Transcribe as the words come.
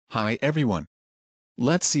Hi everyone.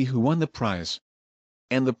 Let's see who won the prize.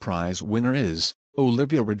 And the prize winner is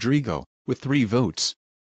Olivia Rodrigo, with 3 votes.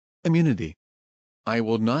 Immunity. I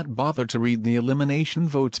will not bother to read the elimination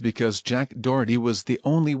votes because Jack Doherty was the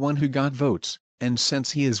only one who got votes, and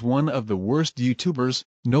since he is one of the worst YouTubers,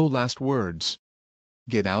 no last words.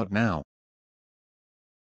 Get out now.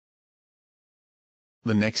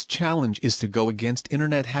 The next challenge is to go against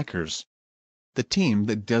internet hackers. The team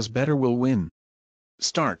that does better will win.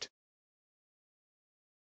 Start.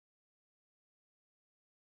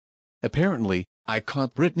 Apparently, I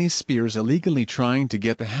caught Britney Spears illegally trying to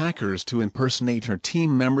get the hackers to impersonate her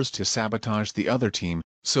team members to sabotage the other team,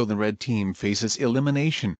 so the red team faces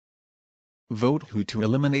elimination. Vote who to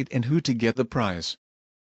eliminate and who to get the prize.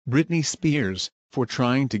 Britney Spears, for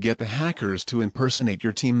trying to get the hackers to impersonate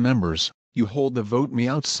your team members, you hold the Vote Me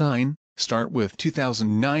Out sign, start with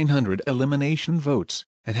 2,900 elimination votes,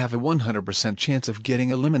 and have a 100% chance of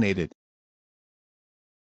getting eliminated.